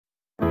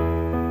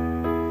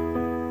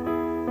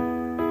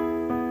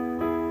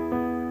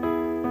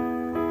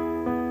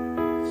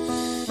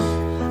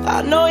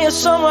I know you're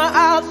somewhere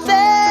out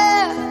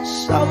there,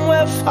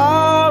 somewhere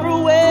far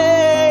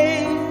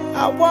away.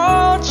 I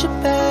want you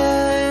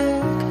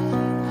back,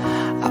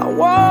 I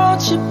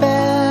want you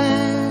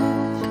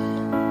back.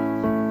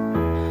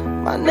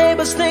 My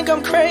neighbors think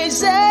I'm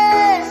crazy,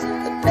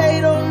 but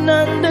they don't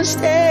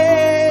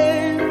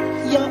understand.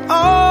 You're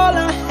all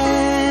I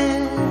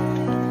had,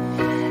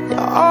 you're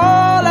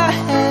all I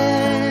had.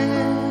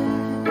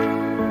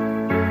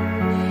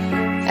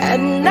 At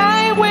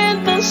night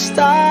when the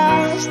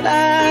stars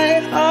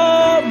light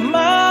up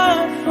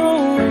my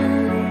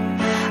room,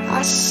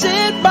 I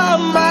sit by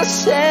myself,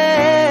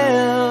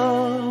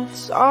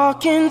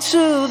 talking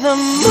to the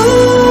moon,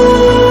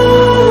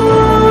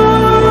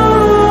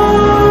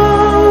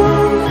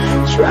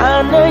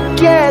 trying to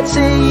get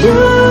to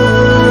you.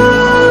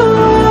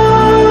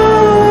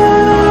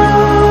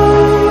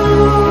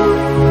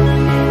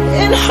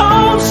 In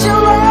hopes you're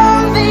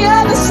on the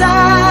other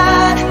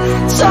side,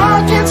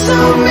 talking to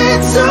me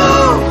too.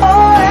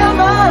 Or am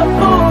I a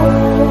fool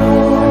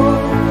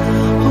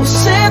who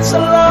sits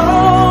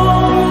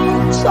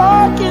alone,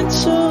 talking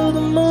to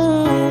the moon?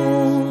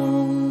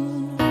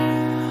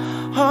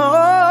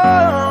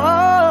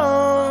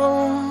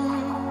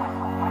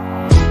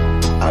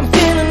 I'm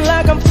feeling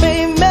like I'm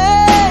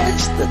famous,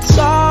 the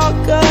talk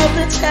of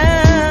the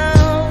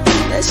town.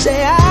 They say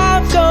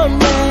I've gone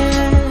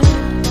mad,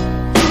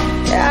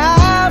 yeah,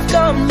 I've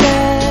gone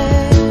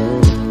mad.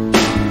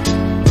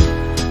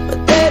 But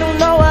they don't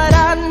know what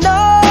I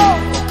know,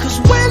 'cause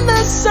when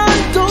the sun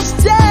goes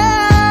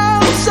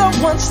down,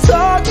 someone's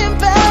talking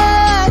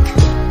back.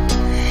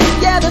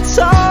 Yeah, they're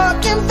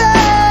talking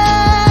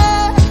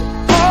back.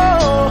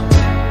 Oh,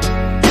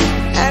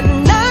 at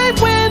night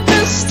when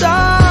the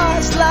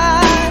stars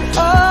light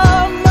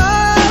up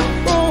my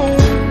room,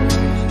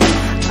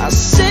 I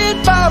sit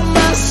by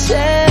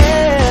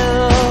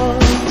myself,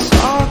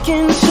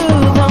 talking to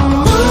the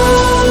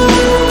moon,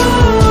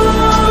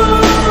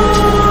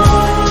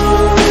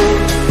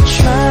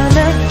 trying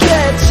to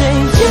get to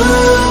you.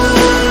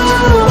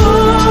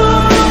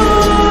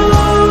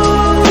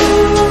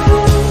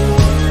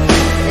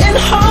 In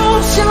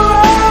hopes you're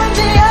on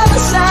the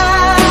other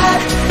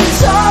side,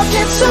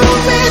 talking to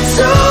me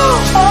too.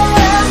 Or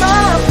am I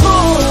a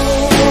fool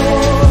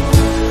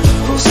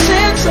who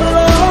sits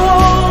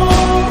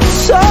alone,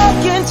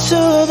 talking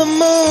to the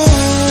moon?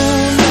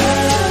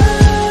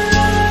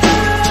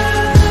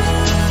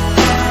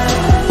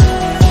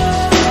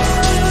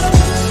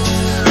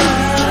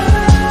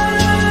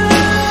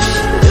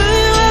 Do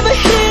you ever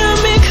hear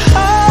me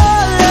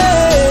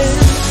calling?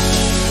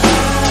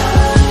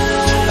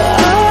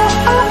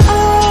 Oh, oh,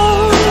 oh.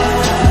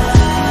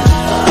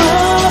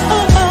 Oh,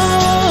 oh,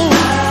 oh.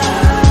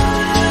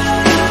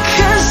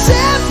 'Cause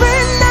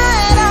every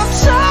night I'm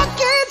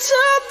talking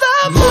to the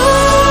moon,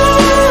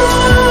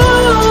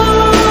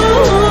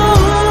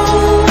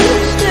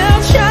 still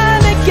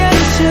trying to get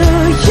to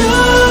you.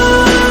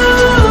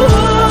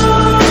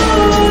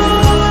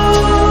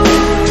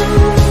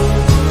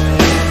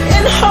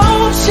 In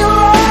hopes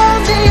you're on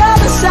the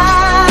other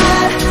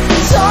side,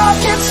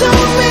 talking to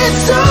me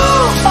too.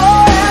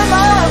 Or am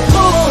I a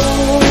fool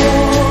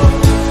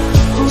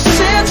who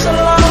sits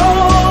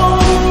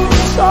alone,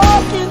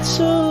 talking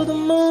to the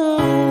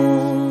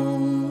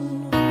moon?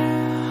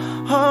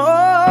 Oh,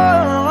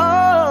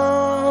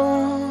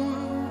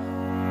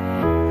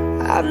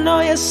 I know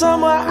you're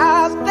somewhere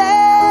out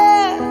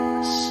there,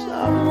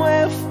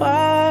 somewhere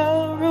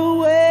far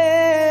away.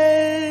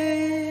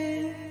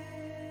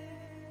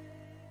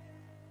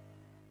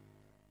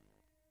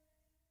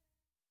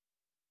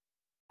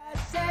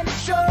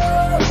 Essential.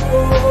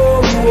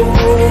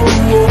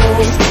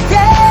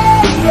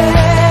 Yeah,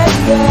 yeah,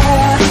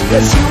 yeah.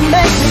 'Cause you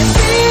make me